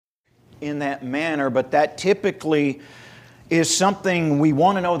in that manner, but that typically is something we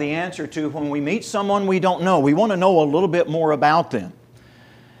want to know the answer to when we meet someone we don't know. We want to know a little bit more about them.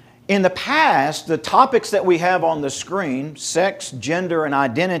 In the past, the topics that we have on the screen, sex, gender, and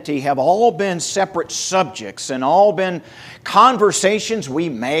identity, have all been separate subjects and all been conversations we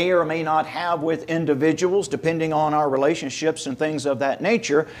may or may not have with individuals, depending on our relationships and things of that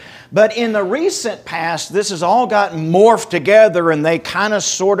nature. But in the recent past, this has all gotten morphed together, and they kind of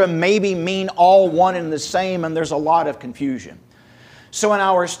sort of maybe mean all one and the same, and there's a lot of confusion. So in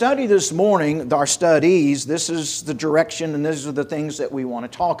our study this morning, our studies, this is the direction and these are the things that we want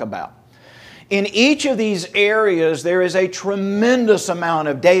to talk about. In each of these areas, there is a tremendous amount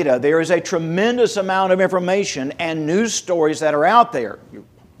of data. There is a tremendous amount of information and news stories that are out there. You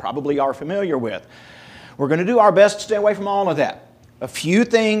probably are familiar with. We're going to do our best to stay away from all of that. A few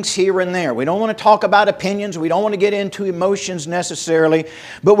things here and there. We don't want to talk about opinions. We don't want to get into emotions necessarily.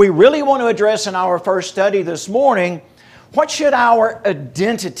 But we really want to address in our first study this morning, what should our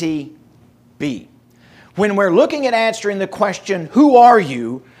identity be? When we're looking at answering the question, who are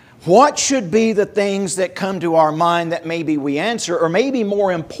you? What should be the things that come to our mind that maybe we answer? Or maybe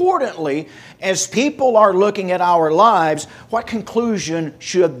more importantly, as people are looking at our lives, what conclusion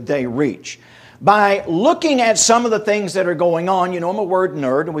should they reach? By looking at some of the things that are going on, I'm a word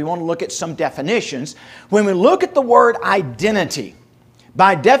nerd and we want to look at some definitions. When we look at the word identity,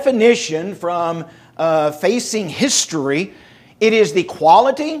 by definition from facing history, it is the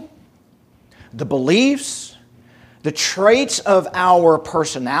quality, the beliefs, the traits of our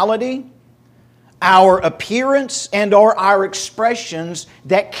personality, our appearance, and or our expressions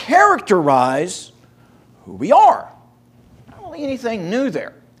that characterize who we are. Not really anything new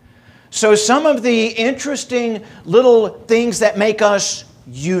there. So some of the interesting little things that make us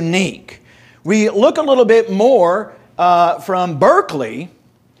unique. We look a little bit more from Berkeley.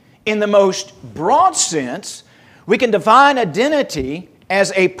 In the most broad sense, we can define identity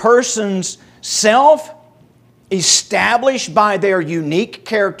as a person's self established by their unique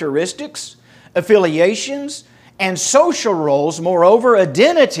characteristics, affiliations, and social roles. Moreover,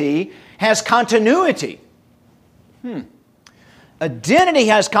 identity has continuity. Identity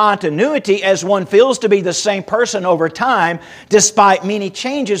has continuity as one feels to be the same person over time despite many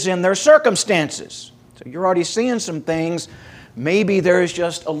changes in their circumstances. So you're already seeing some things. Maybe there's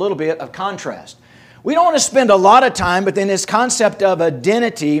just a little bit of contrast. We don't want to spend a lot of time, but then this concept of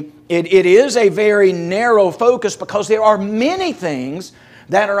identity, it is a very narrow focus because there are many things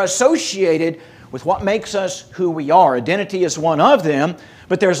that are associated with what makes us who we are. Identity is one of them,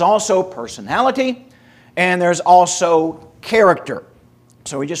 but there's also personality and there's also character.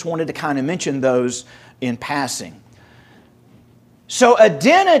 So we just wanted to kind of mention those in passing. So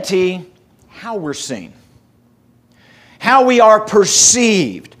identity, how we're seen. How we are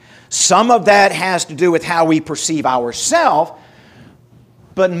perceived. Some of that has to do with how we perceive ourselves,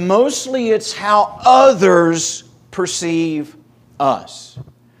 but mostly it's how others perceive us.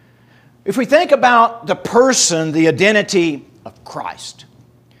 If we think about the person, the identity of Christ.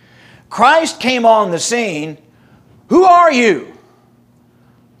 Christ came on the scene. Who are you?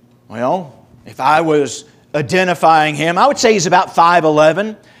 Well, if I was identifying Him, I would say He's about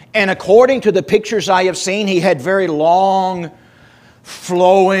 5'11". And according to the pictures I have seen, He had very long,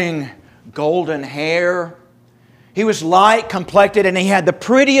 flowing, golden hair. He was light complected and He had the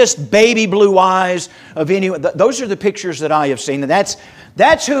prettiest baby blue eyes of anyone. Those are the pictures that I have seen. And that's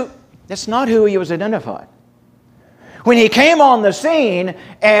not who He was identified. When He came on the scene,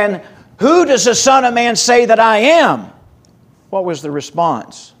 and who does the Son of Man say that I am? What was the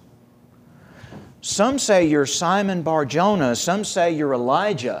response? Some say you're Simon Bar-Jonah. Some say you're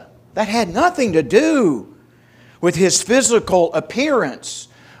Elijah. That had nothing to do with His physical appearance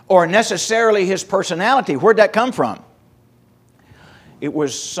or necessarily His personality. Where'd that come from? It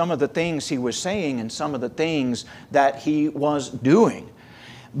was some of the things He was saying and some of the things that He was doing.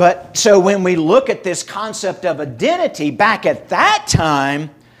 But so when we look at this concept of identity, back at that time,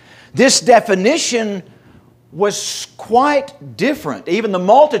 this definition was quite different. Even the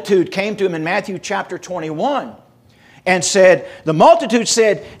multitude came to Him in Matthew chapter 21 and said, the multitude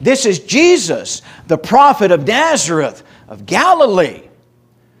said, this is Jesus, the prophet of Nazareth of Galilee.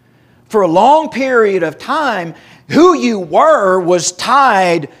 For a long period of time, who you were was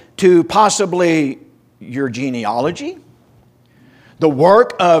tied to possibly your genealogy, the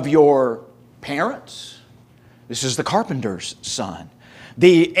work of your parents. This is the carpenter's son.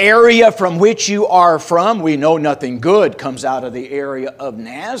 The area from which you are from, we know nothing good comes out of the area of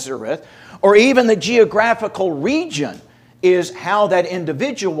Nazareth, or even the geographical region is how that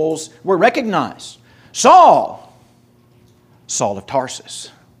individuals were recognized. Saul of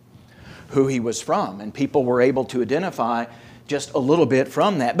Tarsus. who he was from. And people were able to identify just a little bit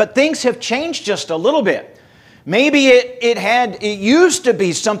from that. But things have changed just a little bit. Maybe it used to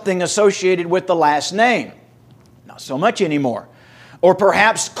be something associated with the last name. Not so much anymore. Or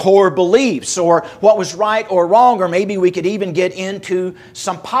perhaps core beliefs, or what was right or wrong, or maybe we could even get into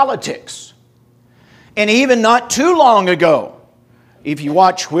some politics. And even not too long ago, if you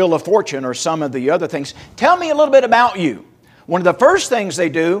watch Wheel of Fortune or some of the other things, tell me a little bit about you. One of the first things they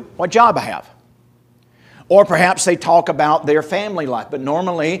do, what job I have. Or perhaps they talk about their family life. But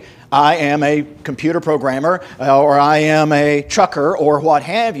normally, I am a computer programmer, or I am a trucker, or what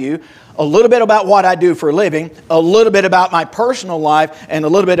have you. A little bit about what I do for a living, a little bit about my personal life, and a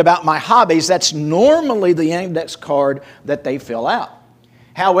little bit about my hobbies. That's normally the index card that they fill out.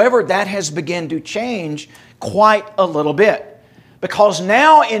 However, that has begun to change quite a little bit. Because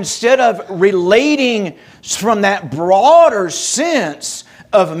now, instead of relating from that broader sense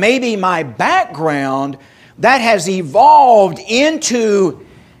of maybe my background, that has evolved into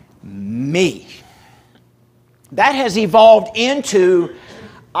me. That has evolved into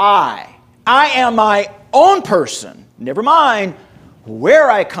I. I am my own person. Never mind where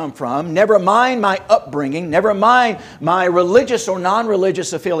I come from. Never mind my upbringing. Never mind my religious or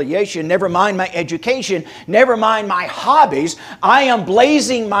non-religious affiliation. Never mind my education. Never mind my hobbies. I am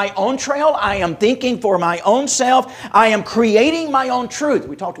blazing my own trail. I am thinking for my own self. I am creating my own truth.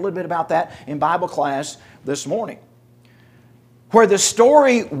 We talked a little bit about that in Bible class this morning. Where the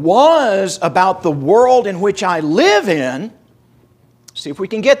story was about the world in which I live in. See if we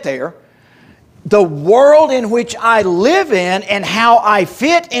can get there. The world in which I live in and how I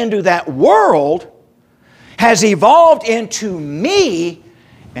fit into that world has evolved into me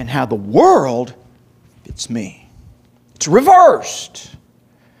and how the world fits me. It's reversed.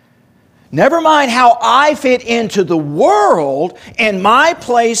 Never mind how I fit into the world and my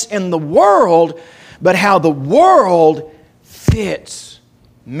place in the world, but how the world fits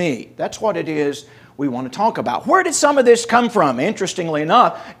me. That's what it is we want to talk about. Where did some of this come from? Interestingly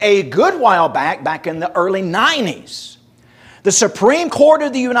enough, a good while back in the early 90s, the Supreme Court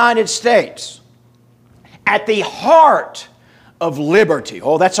of the United States, at the heart of liberty,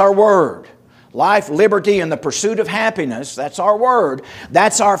 oh, that's our word. Life, liberty, and the pursuit of happiness, that's our word.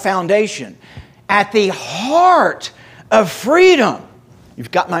 That's our foundation. At the heart of freedom,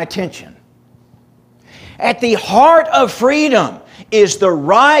 you've got my attention. At the heart of freedom is the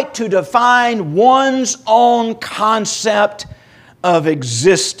right to define one's own concept of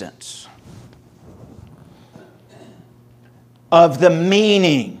existence, of the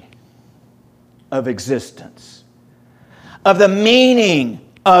meaning of existence, of the meaning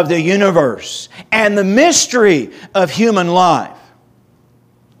of the universe, and the mystery of human life.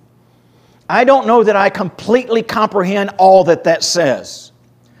 I don't know that I completely comprehend all that says,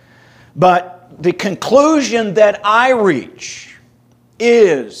 but the conclusion that I reach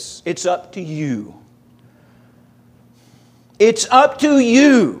is it's up to you. It's up to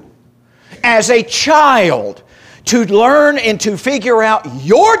you as a child to learn and to figure out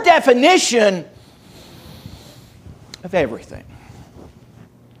your definition of everything.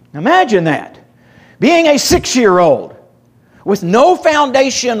 Imagine that. Being a 6-year-old with no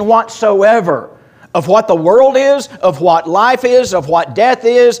foundation whatsoever of what the world is, of what life is, of what death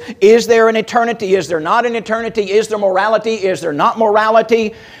is. Is there an eternity? Is there not an eternity? Is there morality? Is there not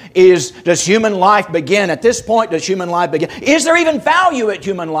morality? Does human life begin at this point? Does human life begin? Is there even value at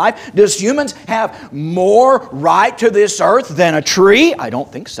human life? Does humans have more right to this earth than a tree? I don't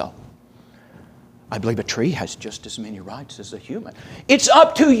think so. I believe a tree has just as many rights as a human. It's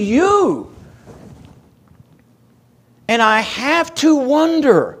up to you. And I have to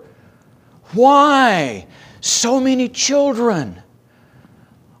wonder why so many children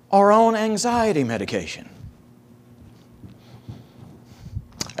are on anxiety medication.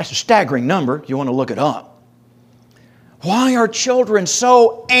 That's a staggering number. You want to look it up. Why are children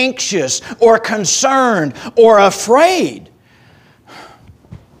so anxious or concerned or afraid?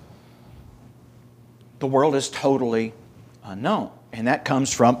 The world is totally unknown. And that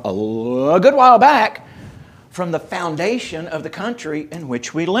comes from a good while back from the foundation of the country in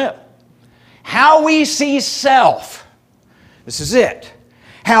which we live. How we see self. This is it.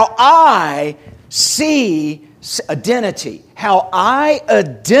 How I see identity. How I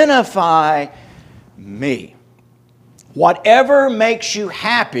identify me. Whatever makes you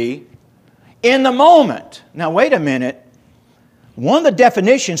happy in the moment. Now wait a minute. One of the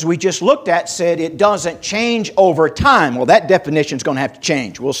definitions we just looked at said it doesn't change over time. Well, that definition is going to have to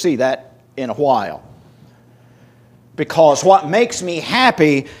change. We'll see that in a while. Because what makes me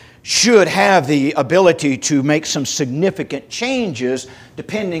happy should have the ability to make some significant changes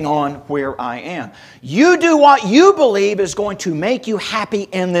depending on where I am. You do what you believe is going to make you happy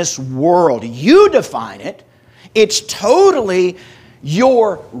in this world. You define it. It's totally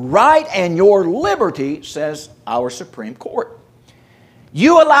your right and your liberty, says our Supreme Court.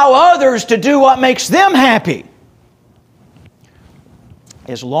 You allow others to do what makes them happy,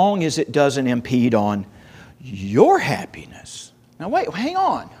 as long as it doesn't impede on your happiness. Now wait, hang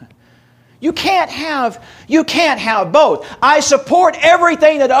on. You can't have both. I support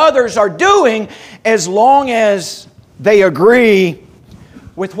everything that others are doing as long as they agree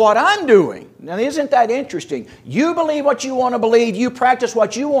with what I'm doing. Now, isn't that interesting? You believe what you want to believe, you practice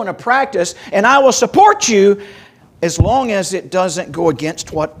what you want to practice, and I will support you as long as it doesn't go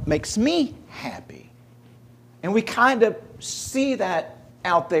against what makes me happy. And we kind of see that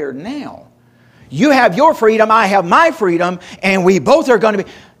out there now. You have your freedom, I have my freedom, and we both are going to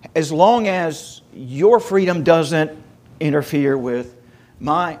be, as long as your freedom doesn't interfere with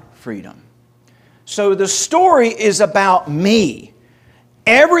my freedom. So the story is about me.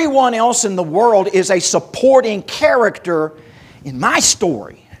 Everyone else in the world is a supporting character in my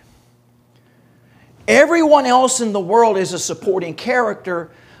story. Everyone else in the world is a supporting character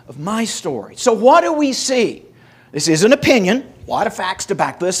of my story. So what do we see? This is an opinion, a lot of facts to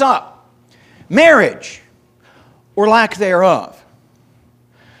back this up. Marriage, or lack thereof.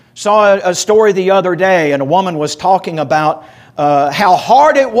 Saw a story the other day, and a woman was talking about how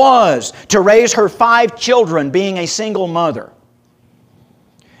hard it was to raise her 5 children being a single mother.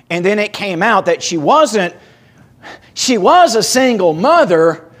 And then it came out that she was a single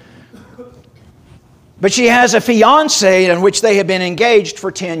mother, but she has a fiancé in which they have been engaged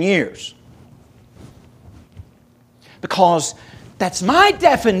for 10 years. Because that's my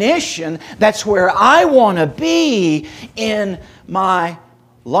definition, that's where I want to be in my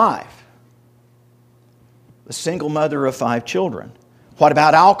life. The single mother of 5 children. What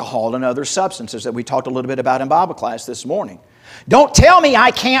about alcohol and other substances that we talked a little bit about in Bible class this morning? Don't tell me I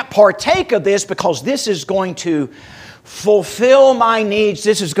can't partake of this because this is going to fulfill my needs.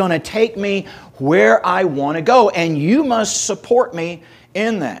 This is going to take me where I want to go. And you must support me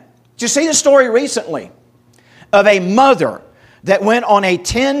in that. Did you see the story recently of a mother that went on a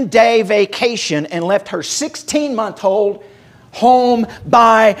 10-day vacation and left her 16-month-old home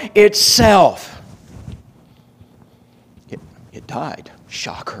by itself? It died.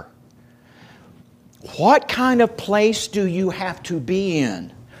 Shocker. What kind of place do you have to be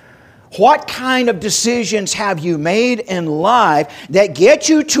in? What kind of decisions have you made in life that get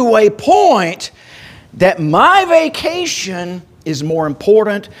you to a point that my vacation is more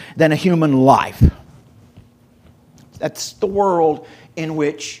important than a human life? That's the world in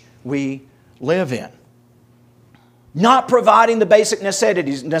which we live in. Not providing the basic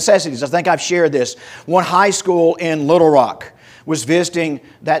necessities. I think I've shared this. One high school in Little Rock was visiting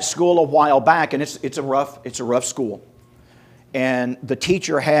that school a while back, and it's a rough school. And the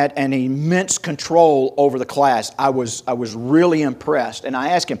teacher had an immense control over the class. I was really impressed. And I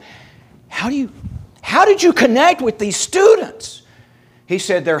asked him, how did you connect with these students? He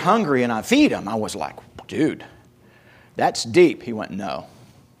said, they're hungry and I feed them. I was like, dude, that's deep. He went, no.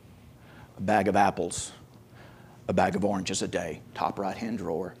 A bag of apples, a bag of oranges a day, top right-hand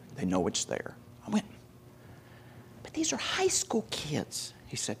drawer. They know it's there. I went, but these are high school kids.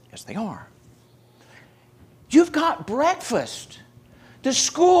 He said, yes, they are. You've got breakfast. The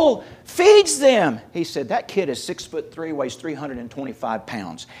school feeds them. He said, that kid is 6'3", weighs 325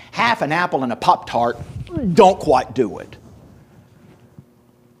 pounds. Half an apple and a Pop-Tart don't quite do it.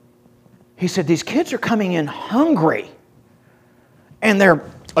 He said, these kids are coming in hungry. And they're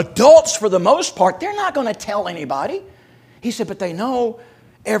adults for the most part. They're not going to tell anybody. He said, but they know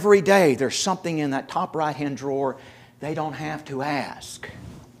every day there's something in that top right-hand drawer. They don't have to ask.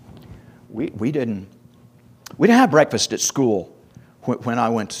 We didn't have breakfast at school when I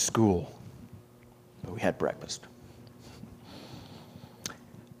went to school. But we had breakfast.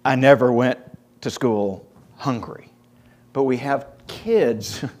 I never went to school hungry. But we have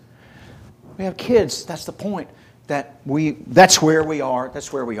kids. We have kids. That's the point. That's where we are.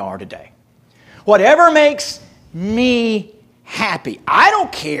 That's where we are today. Whatever makes me happy. I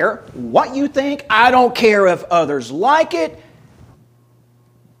don't care what you think. I don't care if others like it.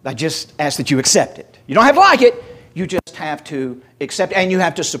 I just ask that you accept it. You don't have to like it. You just have to accept it. And you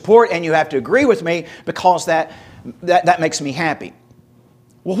have to support and you have to agree with me because that makes me happy.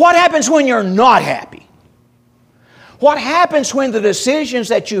 Well, what happens when you're not happy? What happens when the decisions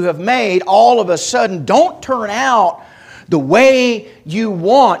that you have made all of a sudden don't turn out the way you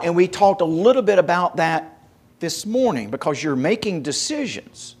want? And we talked a little bit about that this morning because you're making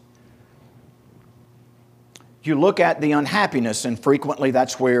decisions. You look at the unhappiness, and frequently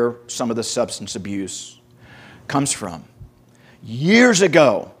that's where some of the substance abuse comes from. Years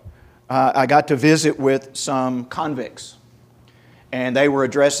ago, I got to visit with some convicts, and they were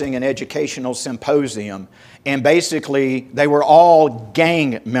addressing an educational symposium, and basically they were all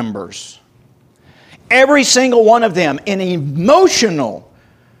gang members. Every single one of them, an emotional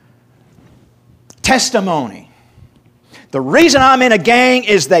testimony. The reason I'm in a gang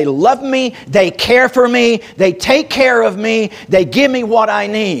is they love me, they care for me, they take care of me, they give me what I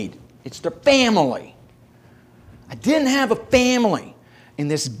need. It's their family. I didn't have a family,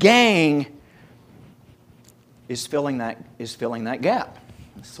 and this gang is filling that gap.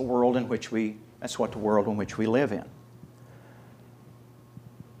 That's the world in which that's what the world in which we live in.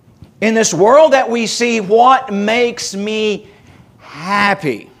 In this world that we see, what makes me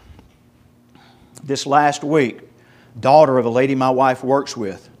happy? This last week, daughter of a lady my wife works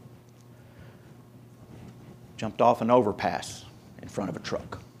with jumped off an overpass in front of a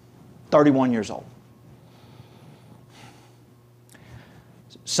truck. 31 years old.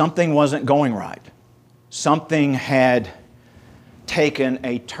 Something wasn't going right. Something had taken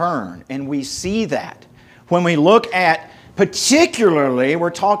a turn, and we see that. When we look at, particularly, we're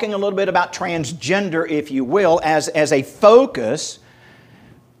talking a little bit about transgender, if you will, as a focus.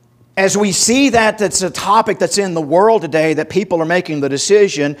 As we see that's a topic that's in the world today, that people are making the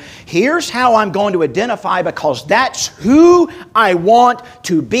decision, here's how I'm going to identify, because that's who I want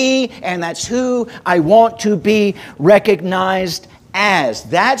to be, and that's who I want to be recognized as.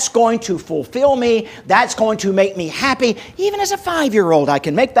 That's going to fulfill me. That's going to make me happy. Even as a 5-year-old, I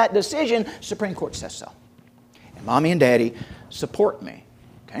can make that decision. Supreme Court says so. And Mommy and Daddy support me.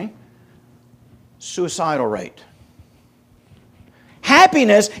 Okay? Suicidal rate.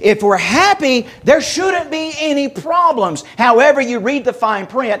 Happiness, if we're happy, there shouldn't be any problems. However, you read the fine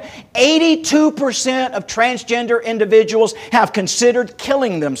print, 82% of transgender individuals have considered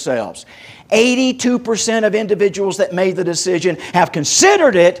killing themselves. 82% of individuals that made the decision have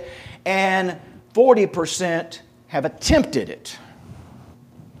considered it, and 40% have attempted it.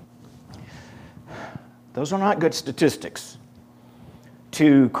 Those are not good statistics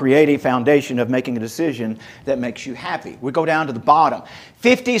to create a foundation of making a decision that makes you happy. We go down to the bottom.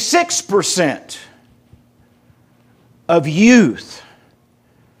 56% of youth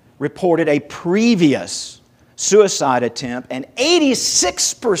reported a previous suicide attempt, and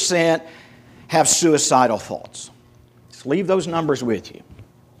 86% have suicidal thoughts. Just leave those numbers with you.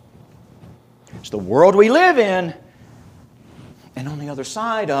 It's the world we live in, and on the other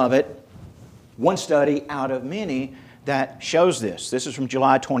side of it, one study out of many that shows this. This is from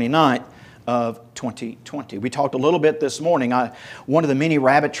July 29th of 2020. We talked a little bit this morning. One of the many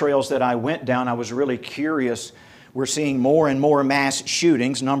rabbit trails that I went down, I was really curious. We're seeing more and more mass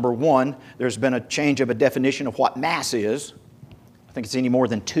shootings. Number one, there's been a change of a definition of what mass is. I think it's any more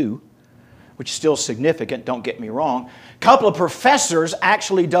than 2, which is still significant, don't get me wrong. A couple of professors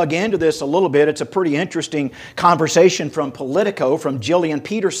actually dug into this a little bit. It's a pretty interesting conversation from Politico, from Jillian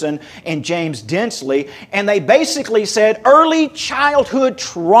Peterson and James Densley, and they basically said early childhood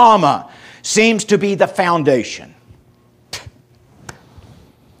trauma seems to be the foundation.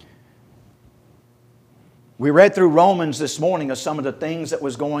 We read through Romans this morning of some of the things that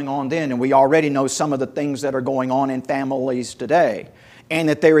was going on then, and we already know some of the things that are going on in families today. And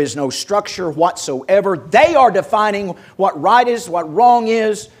that there is no structure whatsoever. They are defining what right is, what wrong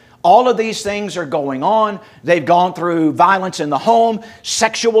is. All of these things are going on. They've gone through violence in the home,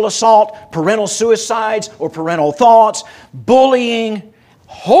 sexual assault, parental suicides or parental thoughts, bullying,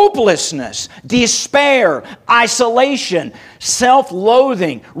 hopelessness, despair, isolation,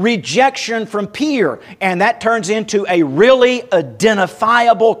 self-loathing, rejection from peer. And that turns into a really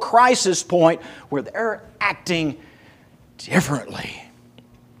identifiable crisis point where they're acting differently.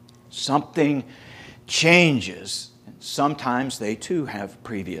 Something changes. Sometimes they too have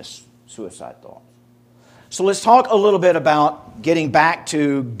previous suicide thoughts. So let's talk a little bit about getting back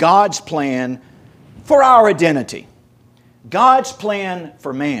to God's plan for our identity. God's plan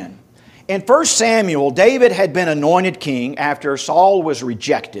for man. In 1 Samuel, David had been anointed king after Saul was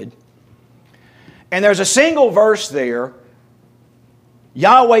rejected. And there's a single verse there.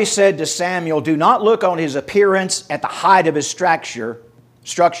 Yahweh said to Samuel, "Do not look on his appearance at the height of his structure,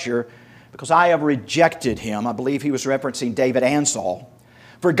 because I have rejected him." I believe he was referencing David and Saul.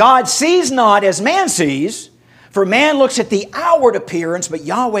 "For God sees not as man sees, for man looks at the outward appearance, but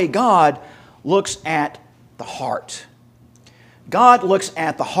Yahweh God looks at the heart." God looks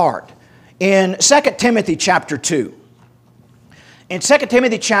at the heart. In 2 Timothy chapter 2. In 2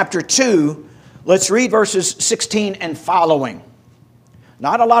 Timothy chapter 2, let's read verses 16 and following.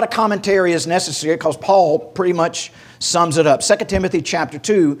 Not a lot of commentary is necessary because Paul pretty much sums it up. 2 Timothy chapter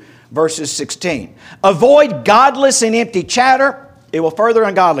 2, verses 16. Avoid godless and empty chatter. It will further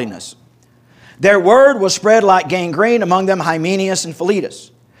ungodliness. Their word will spread like gangrene, among them Hymenaeus and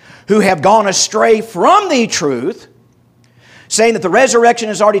Philetus, who have gone astray from the truth, saying that the resurrection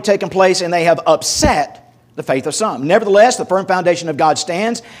has already taken place, and they have upset the faith of some. Nevertheless, the firm foundation of God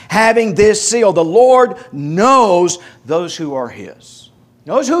stands, having this seal: the Lord knows those who are His.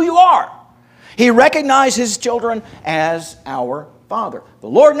 Knows who you are. He recognizes His children as our Father. The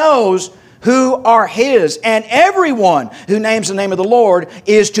Lord knows who are His, and everyone who names the name of the Lord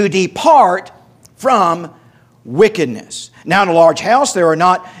is to depart from wickedness. Now in a large house there are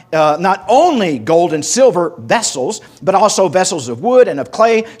not only gold and silver vessels, but also vessels of wood and of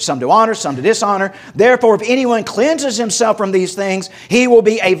clay, some to honor, some to dishonor. Therefore, if anyone cleanses himself from these things, he will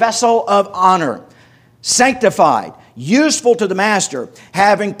be a vessel of honor, sanctified, useful to the master,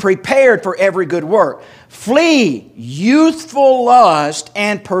 having prepared for every good work. Flee youthful lust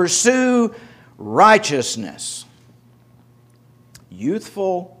and pursue righteousness.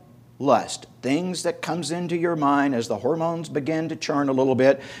 Youthful lust. Things that comes into your mind as the hormones begin to churn a little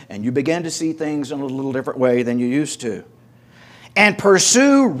bit and you begin to see things in a little different way than you used to. And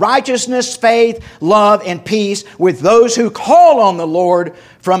pursue righteousness, faith, love, and peace with those who call on the Lord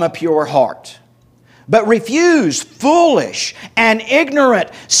from a pure heart. But refuse foolish and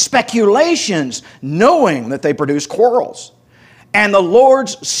ignorant speculations, knowing that they produce quarrels. And the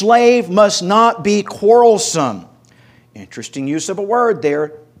Lord's slave must not be quarrelsome. Interesting use of a word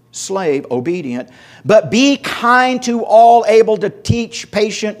there, slave, obedient. But be kind to all, able to teach,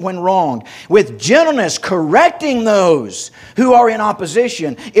 patient when wronged, with gentleness correcting those who are in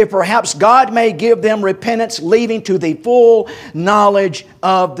opposition, if perhaps God may give them repentance, leading to the full knowledge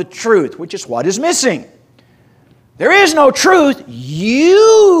of the truth, which is what is missing. There is no truth.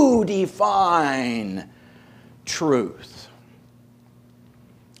 You define truth.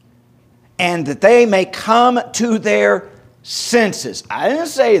 And that they may come to their senses. I didn't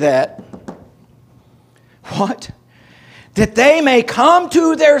say that. What? That they may come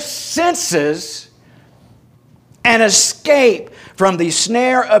to their senses and escape from the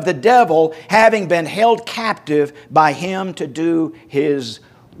snare of the devil, having been held captive by him to do his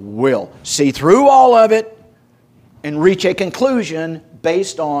will. See through all of it and reach a conclusion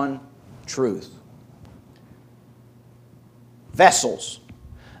based on truth. Vessels.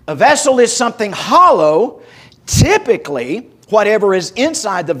 A vessel is something hollow. Typically, whatever is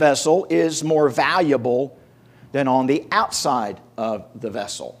inside the vessel is more valuable than on the outside of the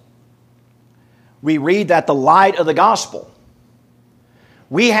vessel. We read that the light of the gospel.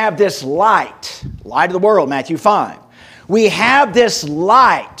 We have this light of the world, Matthew 5. We have this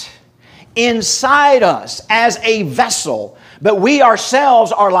light inside us as a vessel, but we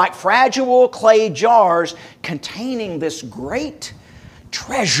ourselves are like fragile clay jars containing this great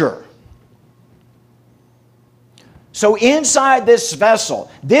treasure. So inside this vessel,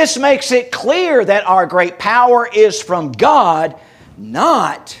 this makes it clear that our great power is from God,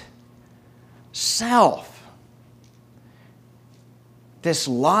 not self. This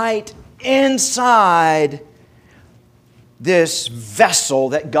light inside this vessel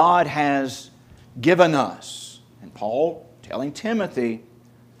that God has given us. And Paul telling Timothy,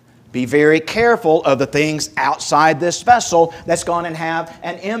 be very careful of the things outside this vessel that's going to have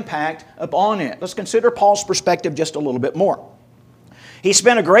an impact upon it. Let's consider Paul's perspective just a little bit more. He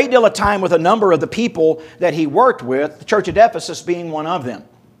spent a great deal of time with a number of the people that he worked with, the church at Ephesus being one of them.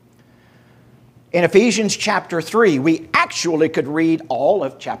 In Ephesians chapter 3, we actually could read all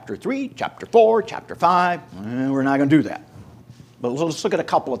of chapter 3, chapter 4, chapter 5. We're not going to do that. But let's look at a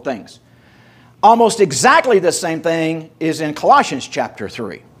couple of things. Almost exactly the same thing is in Colossians chapter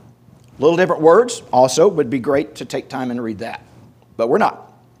 3. Little different words also would be great to take time and read that. But we're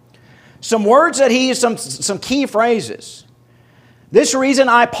not. Some words that he used, some key phrases. This reason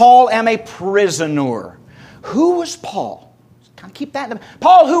I, Paul, am a prisoner. Who was Paul? Kind of keep that in the,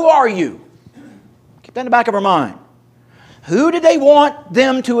 Paul, who are you? Keep that in the back of our mind. Who did they want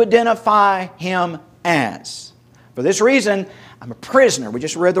them to identify him as? For this reason, I'm a prisoner. We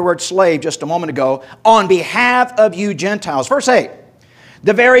just read the word slave just a moment ago. On behalf of you Gentiles. Verse 8.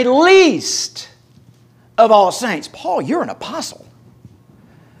 The very least of all saints. Paul, you're an apostle.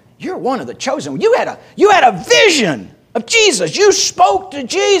 You're one of the chosen. You had a vision of Jesus. You spoke to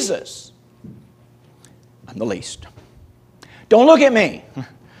Jesus. I'm the least. Don't look at me.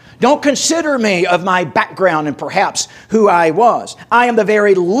 Don't consider me of my background and perhaps who I was. I am the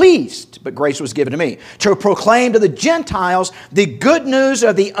very least, but grace was given to me, to proclaim to the Gentiles the good news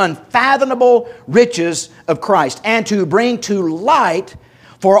of the unfathomable riches of Christ and to bring to light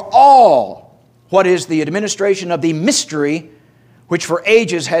For all what is the administration of the mystery which for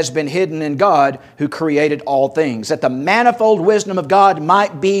ages has been hidden in God who created all things, that the manifold wisdom of God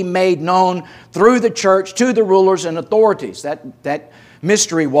might be made known through the church to the rulers and authorities. That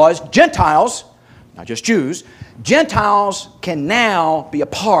mystery was Gentiles, not just Jews, Gentiles can now be a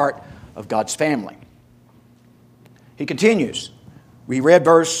part of God's family. He continues. We read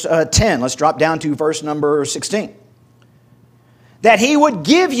verse 10. Let's drop down to verse number 16. That He would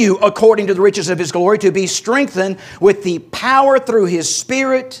give you, according to the riches of His glory, to be strengthened with the power through His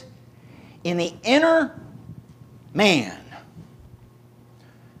Spirit in the inner man.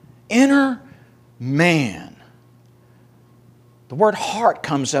 Inner man. The word heart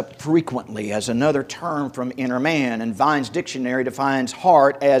comes up frequently as another term from inner man, and Vine's dictionary defines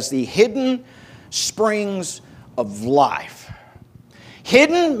heart as the hidden springs of life.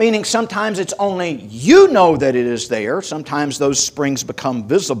 Hidden, meaning sometimes it's only you know that it is there. Sometimes those springs become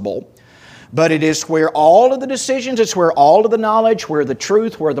visible. But it is where all of the decisions, it's where all of the knowledge, where the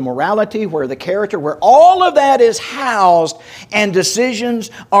truth, where the morality, where the character, where all of that is housed and decisions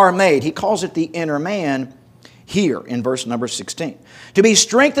are made. He calls it the inner man here in verse number 16. To be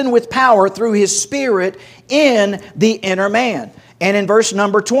strengthened with power through His Spirit in the inner man. And in verse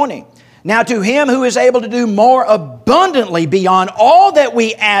number 20. Now to Him who is able to do more abundantly beyond all that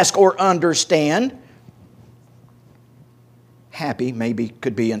we ask or understand, happy maybe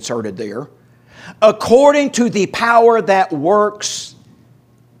could be inserted there, according to the power that works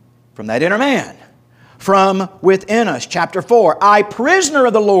from that inner man, from within us. Chapter 4, I, prisoner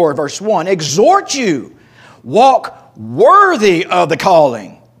of the Lord, verse 1, exhort you, walk worthy of the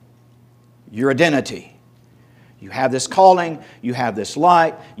calling, your identity. You have this calling, you have this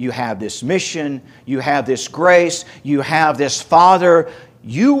light, you have this mission, you have this grace, you have this Father.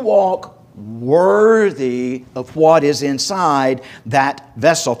 You walk worthy of what is inside that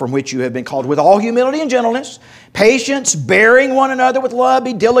vessel from which you have been called, with all humility and gentleness, patience, bearing one another with love,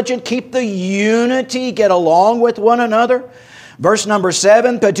 be diligent, keep the unity, get along with one another. Verse number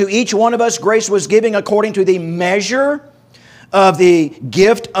 7, but to each one of us grace was given according to the measure of the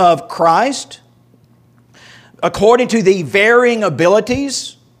gift of Christ, according to the varying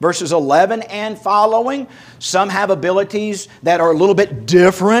abilities, verses 11 and following. Some have abilities that are a little bit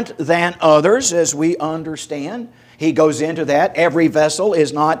different than others, as we understand. He goes into that. Every vessel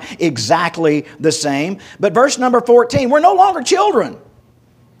is not exactly the same. But verse number 14, we're no longer children.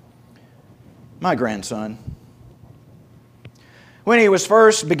 My grandson, when he was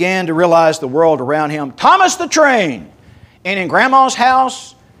first began to realize the world around him, Thomas the Train, and in Grandma's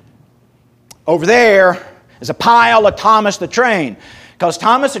house, over there, is a pile of Thomas the Train. Because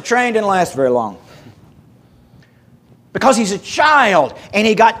Thomas the Train didn't last very long. Because he's a child. And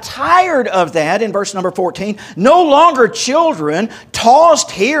he got tired of that in verse number 14. No longer children, tossed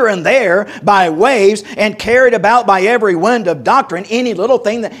here and there by waves and carried about by every wind of doctrine. Any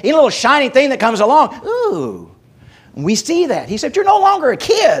little shiny thing that comes along. Ooh. We see that. He said, you're no longer a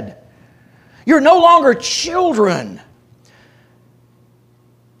kid. You're no longer children.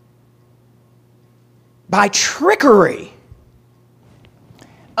 By trickery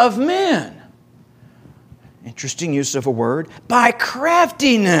of men. Interesting use of a word. By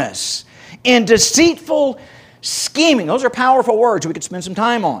craftiness and deceitful scheming. Those are powerful words we could spend some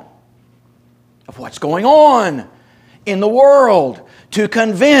time on. Of what's going on in the world to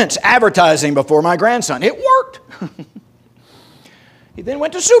convince. Advertising before my grandson. It worked. He then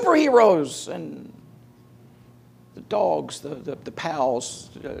went to superheroes and the dogs, the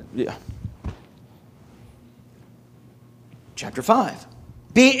pals. Yeah. Chapter 5.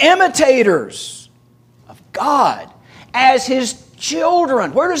 Be imitators of God as His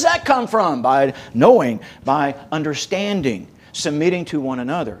children. Where does that come from? By knowing, by understanding, submitting to one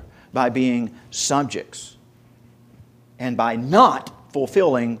another, by being subjects, and by not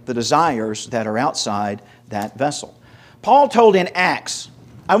fulfilling the desires that are outside that vessel. Paul told in Acts,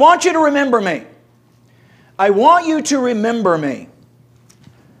 I want you to remember me. I want you to remember me.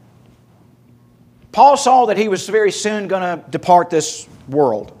 Paul saw that he was very soon going to depart this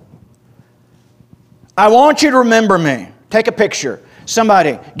world. I want you to remember me. Take a picture.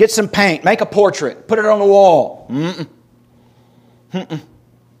 Somebody, get some paint. Make a portrait. Put it on the wall.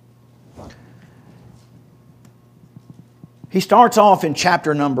 He starts off in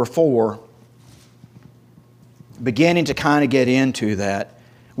chapter number 4, beginning to kind of get into that.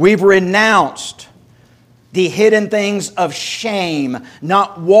 We've renounced the hidden things of shame,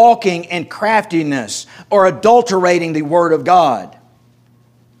 not walking in craftiness or adulterating the Word of God,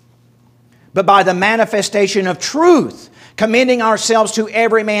 but by the manifestation of truth, commending ourselves to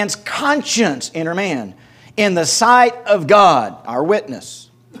every man's conscience, inner man, in the sight of God, our witness.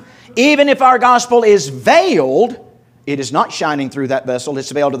 Even if our gospel is veiled, it is not shining through that vessel.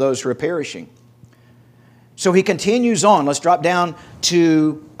 It's veiled to those who are perishing. So he continues on. Let's drop down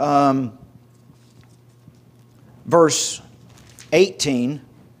to verse 18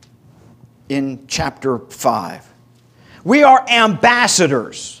 in chapter 5. We are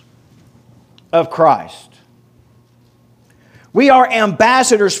ambassadors of Christ. We are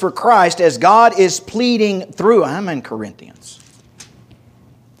ambassadors for Christ as God is pleading through. I'm in Corinthians.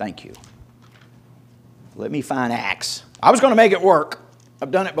 Thank you. Let me find Acts. I was going to make it work.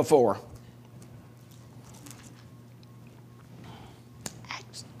 I've done it before.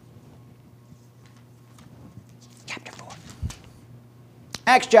 Acts. Chapter 4.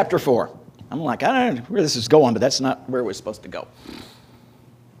 Acts chapter 4. I'm like, I don't know where this is going, but that's not where we're supposed to go.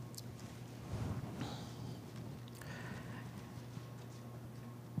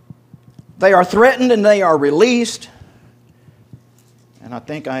 They are threatened and they are released. And I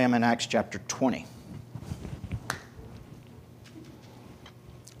think I am in Acts chapter 20.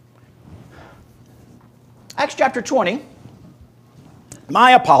 Acts chapter 20.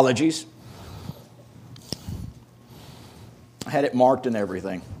 My apologies. I had it marked and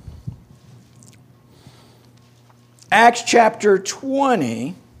everything. Acts chapter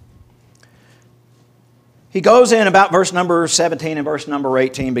 20. He goes in about verse number 17 and verse number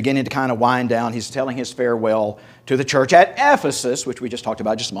 18, beginning to kind of wind down. He's telling his farewell to the church at Ephesus, which we just talked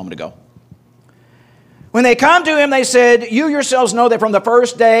about just a moment ago. When they come to him, they said, "You yourselves know that from the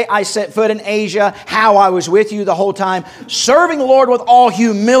first day I set foot in Asia, how I was with you the whole time, serving the Lord with all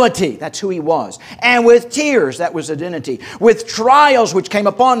humility." That's who he was. "And with tears," that was identity, "with trials which came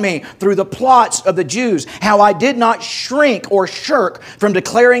upon me through the plots of the Jews, how I did not shrink or shirk from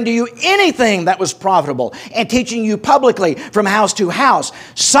declaring to you anything that was profitable, and teaching you publicly from house to house,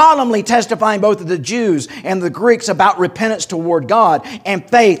 solemnly testifying both to the Jews and the Greeks about repentance toward God and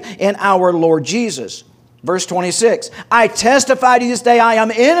faith in our Lord Jesus." Verse 26, "I testify to you this day I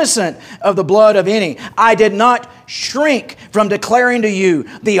am innocent of the blood of any. I did not shrink from declaring to you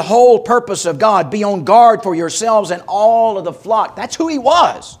the whole purpose of God. Be on guard for yourselves and all of the flock." That's who he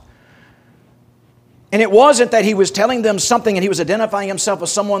was. And it wasn't that he was telling them something and he was identifying himself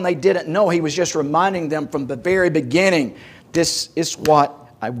as someone they didn't know. He was just reminding them from the very beginning, this is what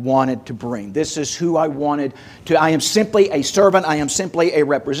I wanted to bring. This is who I wanted to. I am simply a servant. I am simply a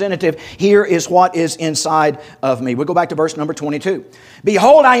representative. Here is what is inside of me. We'll go back to verse number 22.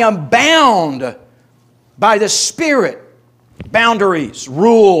 "Behold, I am bound by the Spirit." Boundaries,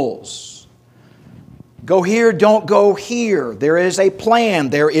 rules. Go here, don't go here. There is a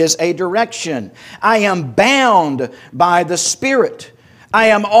plan. There is a direction. "I am bound by the Spirit. I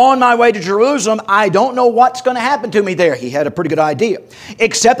am on my way to Jerusalem. I don't know what's going to happen to me there." He had a pretty good idea.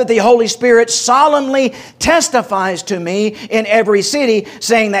 "Except that the Holy Spirit solemnly testifies to me in every city,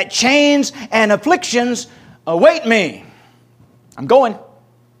 saying that chains and afflictions await me." I'm going.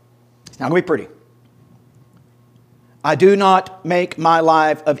 It's not going to be pretty. "I do not make my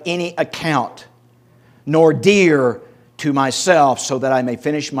life of any account, nor dear to myself, so that I may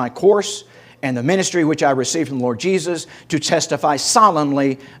finish my course and the ministry which I received from the Lord Jesus, to testify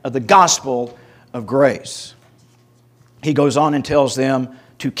solemnly of the gospel of grace." He goes on and tells them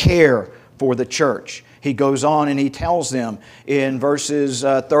to care for the church. He goes on and he tells them in verses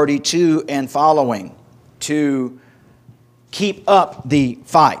 32 and following to keep up the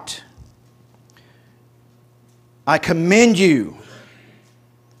fight. "I commend you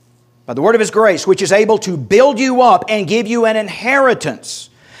by the word of His grace, which is able to build you up and give you an inheritance.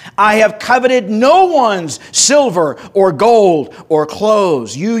 I have coveted no one's silver or gold or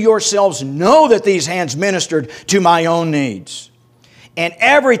clothes. You yourselves know that these hands ministered to my own needs. And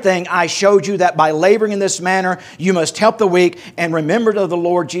everything I showed you that by laboring in this manner, you must help the weak and remember to the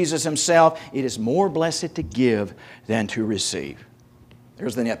Lord Jesus Himself, it is more blessed to give than to receive."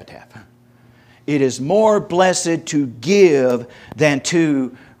 There's the epitaph. It is more blessed to give than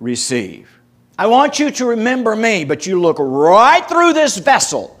to receive. I want you to remember me, but you look right through this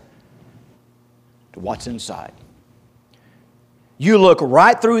vessel to what's inside. You look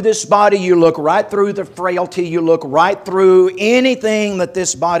right through this body. You look right through the frailty. You look right through anything that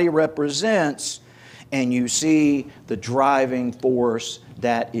this body represents, and you see the driving force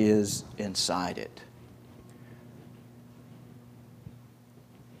that is inside it.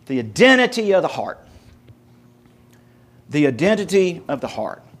 The identity of the heart. The identity of the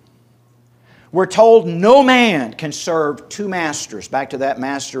heart. We're told no man can serve two masters. Back to that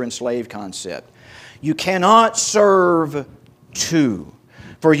master and slave concept. You cannot serve two.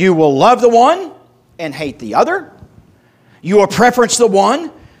 For you will love the one and hate the other. You will preference the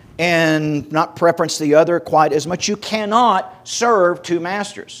one and not preference the other quite as much. You cannot serve two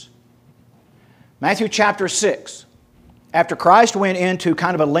masters. Matthew chapter 6. After Christ went into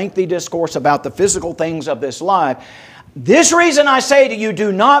kind of a lengthy discourse about the physical things of this life, this reason I say to you,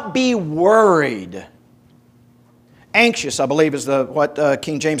 do not be worried. Anxious, I believe, is what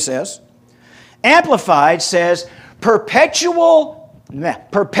King James says. Amplified says, perpetually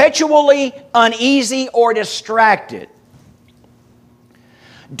uneasy or distracted.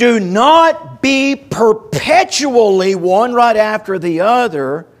 Do not be perpetually, one right after the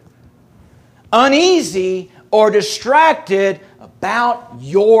other, uneasy or distracted about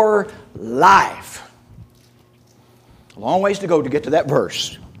your life. A long ways to go to get to that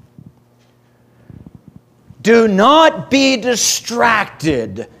verse. Do not be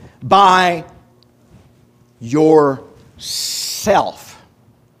distracted by yourself,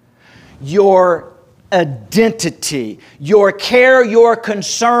 your identity, your care, your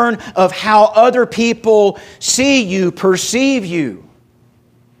concern of how other people see you, perceive you.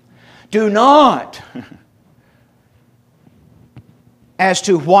 Do not, as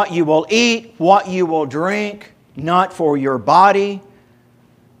to what you will eat, what you will drink, not for your body,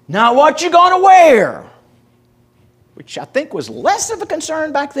 not what you're going to wear, which I think was less of a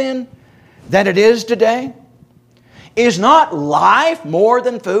concern back then than it is today. Is not life more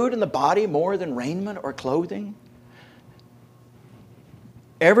than food and the body more than raiment or clothing?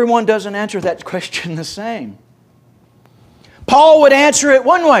 Everyone doesn't answer that question the same. Paul would answer it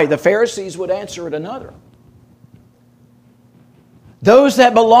one way. The Pharisees would answer it another. Those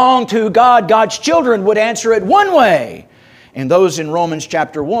that belong to God, God's children, would answer it one way. And those in Romans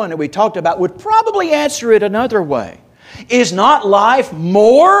chapter 1 that we talked about would probably answer it another way. Is not life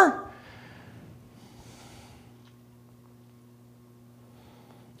more?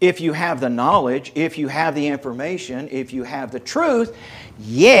 If you have the knowledge, if you have the information, if you have the truth,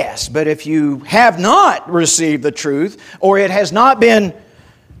 yes. But if you have not received the truth, or it has not been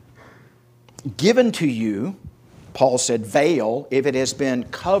given to you, Paul said veil, if it has been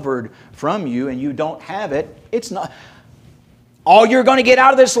covered from you and you don't have it, it's not. All you're going to get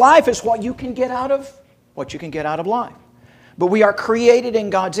out of this life is what you can get out of life. But we are created in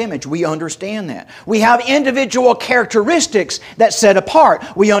God's image. We understand that. We have individual characteristics that set apart.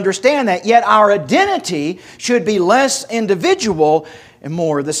 We understand that. Yet our identity should be less individual and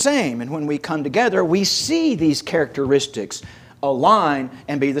more the same. And when we come together, we see these characteristics align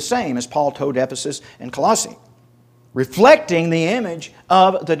and be the same, as Paul told Ephesus and Colossae, reflecting the image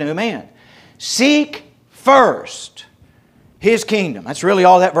of the new man. Seek first His kingdom. That's really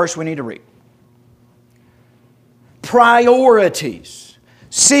all that verse we need to read. Priorities.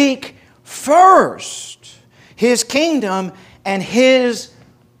 Seek first His kingdom and His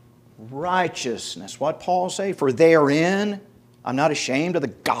righteousness. What Paul say? For therein, I'm not ashamed of the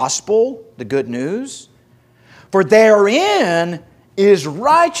gospel, the good news. For therein is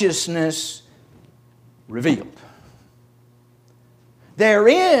righteousness revealed.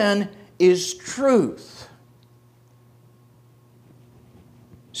 Therein is truth.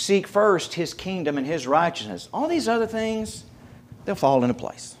 Seek first His kingdom and His righteousness. All these other things, they'll fall into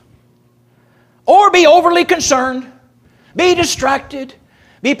place. Or be overly concerned. Be distracted.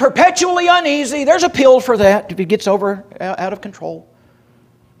 Be perpetually uneasy. There's a pill for that if it gets out of control.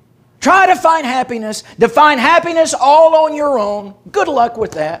 Try to find happiness. Define happiness all on your own. Good luck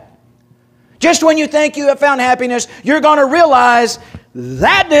with that. Just when you think you have found happiness, you're going to realize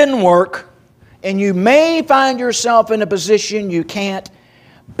that didn't work. And you may find yourself in a position you can't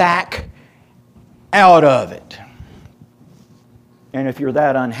back out of it. And if you're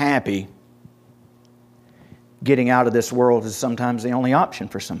that unhappy, getting out of this world is sometimes the only option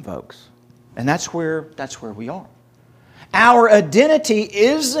for some folks. And that's where we are. Our identity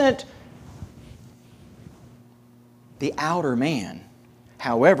isn't the outer man.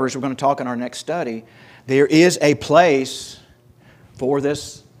 However, as we're going to talk in our next study, there is a place for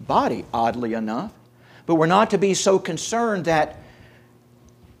this body, oddly enough. But we're not to be so concerned that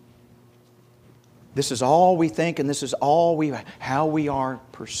this is all we think and this is how we are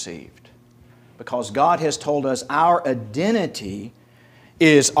perceived. Because God has told us our identity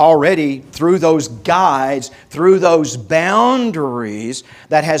is already through those guides, through those boundaries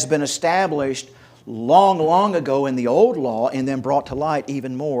that has been established long, long ago in the old law and then brought to light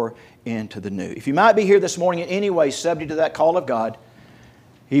even more into the new. If you might be here this morning in any way subject to that call of God,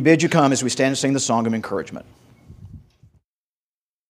 He bids you come as we stand and sing the song of encouragement.